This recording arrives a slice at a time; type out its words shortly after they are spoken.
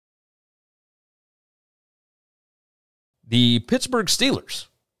The Pittsburgh Steelers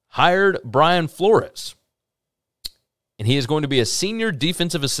hired Brian Flores, and he is going to be a senior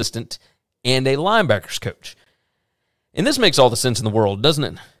defensive assistant and a linebackers coach. And this makes all the sense in the world, doesn't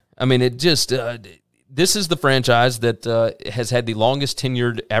it? I mean, it just this is the franchise that has had the longest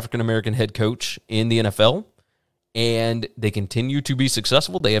tenured African-American head coach in the NFL, and they continue to be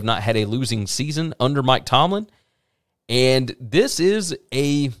successful. They have not had a losing season under Mike Tomlin, and this is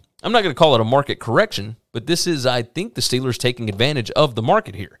I'm not going to call it a market correction, but this is, I think, the Steelers taking advantage of the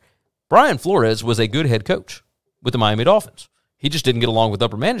market here. Brian Flores was a good head coach with the Miami Dolphins. He just didn't get along with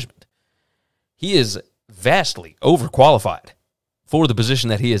upper management. He is vastly overqualified for the position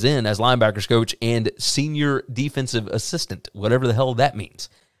that he is in as linebackers coach and senior defensive assistant, whatever the hell that means.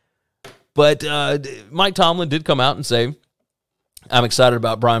 But Mike Tomlin did come out and say, I'm excited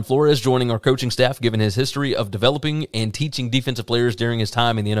about Brian Flores joining our coaching staff, given his history of developing and teaching defensive players during his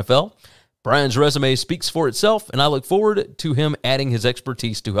time in the NFL. Brian's resume speaks for itself, and I look forward to him adding his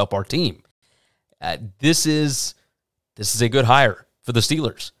expertise to help our team. This is a good hire for the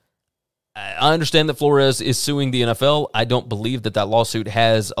Steelers. I understand that Flores is suing the NFL. I don't believe that lawsuit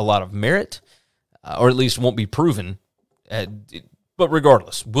has a lot of merit, or at least won't be proven. But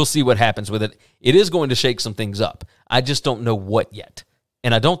regardless, we'll see what happens with it. It is going to shake some things up. I just don't know what yet.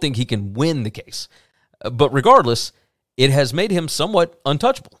 And I don't think he can win the case. But regardless, it has made him somewhat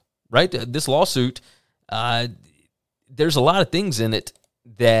untouchable, right? This lawsuit, there's a lot of things in it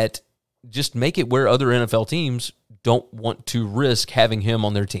that just make it where other NFL teams don't want to risk having him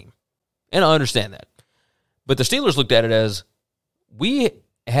on their team. And I understand that. But the Steelers looked at it as, we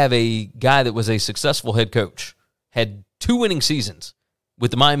have a guy that was a successful head coach, had 2 winning seasons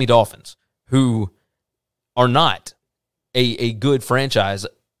with the Miami Dolphins, who are not a good franchise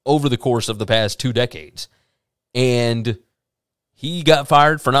over the course of the past 2 decades. And he got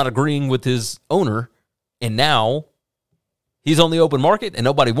fired for not agreeing with his owner, and now he's on the open market and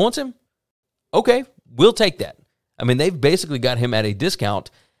nobody wants him? Okay, we'll take that. I mean, they've basically got him at a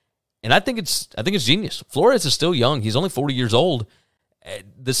discount. And I think it's genius. Flores is still young. He's only 40 years old.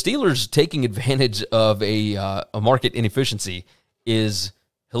 The Steelers taking advantage of a market inefficiency is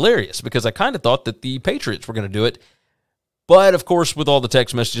hilarious, because I kind of thought that the Patriots were going to do it. But, of course, with all the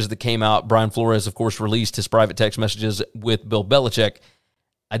text messages that came out, Brian Flores, of course, released his private text messages with Bill Belichick.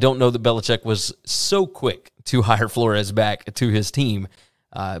 I don't know that Belichick was so quick to hire Flores back to his team.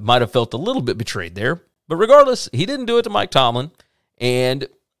 Might have felt a little bit betrayed there. But regardless, he didn't do it to Mike Tomlin. And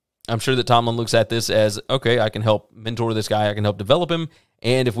I'm sure that Tomlin looks at this as, okay, I can help mentor this guy. I can help develop him.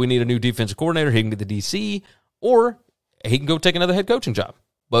 And if we need a new defensive coordinator, he can get the DC, or he can go take another head coaching job.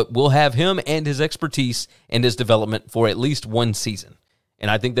 But we'll have him and his expertise and his development for at least 1 season.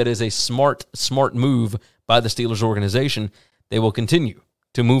 And I think that is a smart move by the Steelers organization. They will continue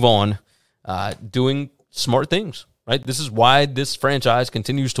to move on doing smart things, right? This is why this franchise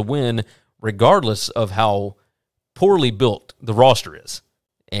continues to win, regardless of how poorly built the roster is.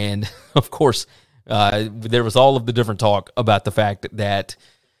 And, of course, there was all of the different talk about the fact that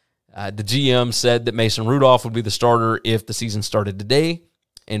the GM said that Mason Rudolph would be the starter if the season started today.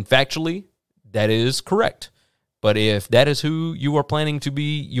 And factually, that is correct. But if that is who you are planning to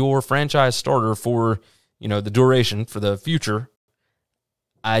be your franchise starter for, the duration, for the future,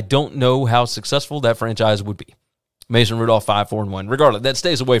 I don't know how successful that franchise would be. Mason Rudolph 5-4-1. Regardless, that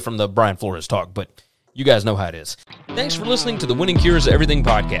stays away from the Brian Flores talk, but you guys know how it is. Thanks for listening to the Winning Cures Everything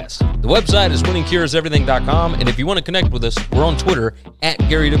podcast. The website is winningcureseverything.com, and if you want to connect with us, we're on Twitter at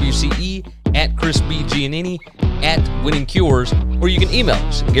GaryWCE, at Chris B. Giannini, at Winning Cures, or you can email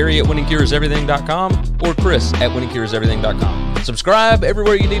us, Gary at winningcureseverything.com or Chris at winningcureseverything.com. Subscribe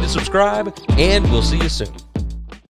everywhere you need to subscribe, and we'll see you soon.